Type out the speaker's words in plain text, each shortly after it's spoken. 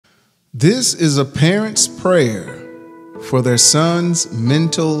This is a parent's prayer for their son's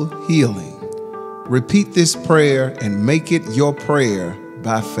mental healing. Repeat this prayer and make it your prayer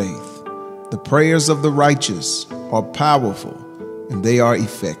by faith. The prayers of the righteous are powerful and they are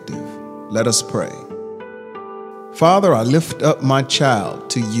effective. Let us pray. Father, I lift up my child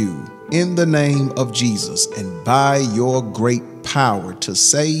to you in the name of Jesus and by your great power to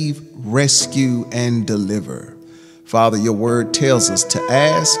save, rescue, and deliver. Father, your word tells us to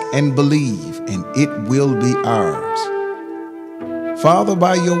ask and believe, and it will be ours. Father,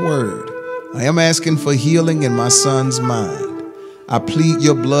 by your word, I am asking for healing in my son's mind. I plead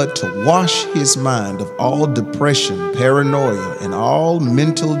your blood to wash his mind of all depression, paranoia, and all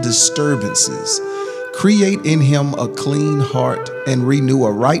mental disturbances. Create in him a clean heart and renew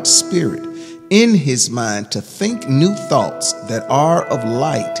a right spirit in his mind to think new thoughts that are of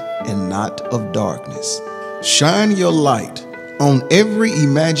light and not of darkness. Shine your light on every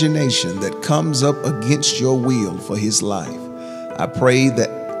imagination that comes up against your will for his life. I pray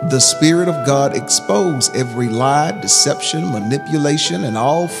that the Spirit of God expose every lie, deception, manipulation, and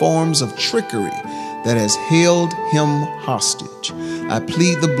all forms of trickery that has held him hostage. I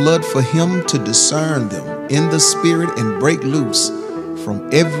plead the blood for him to discern them in the Spirit and break loose from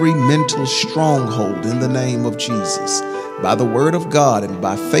every mental stronghold in the name of Jesus. By the word of God and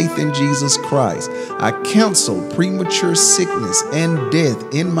by faith in Jesus Christ, I cancel premature sickness and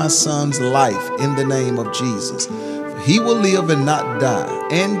death in my son's life in the name of Jesus. He will live and not die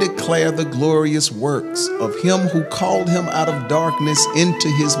and declare the glorious works of him who called him out of darkness into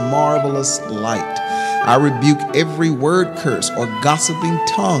his marvelous light. I rebuke every word curse or gossiping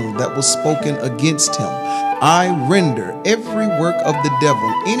tongue that was spoken against him. I render every work of the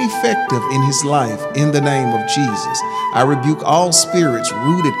devil ineffective in his life in the name of Jesus. I rebuke all spirits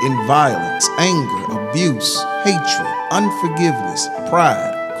rooted in violence, anger, abuse, hatred, unforgiveness,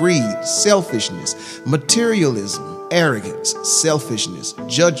 pride, greed, selfishness, materialism, arrogance, selfishness,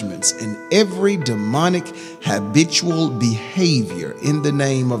 judgments, and every demonic habitual behavior in the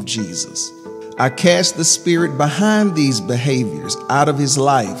name of Jesus. I cast the spirit behind these behaviors out of his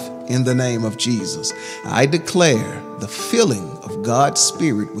life in the name of Jesus. I declare the filling of God's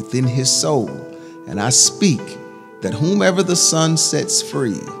Spirit within his soul, and I speak that whomever the Son sets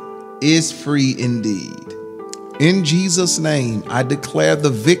free is free indeed. In Jesus' name, I declare the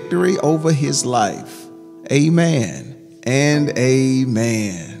victory over his life. Amen and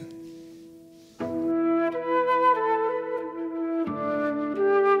amen.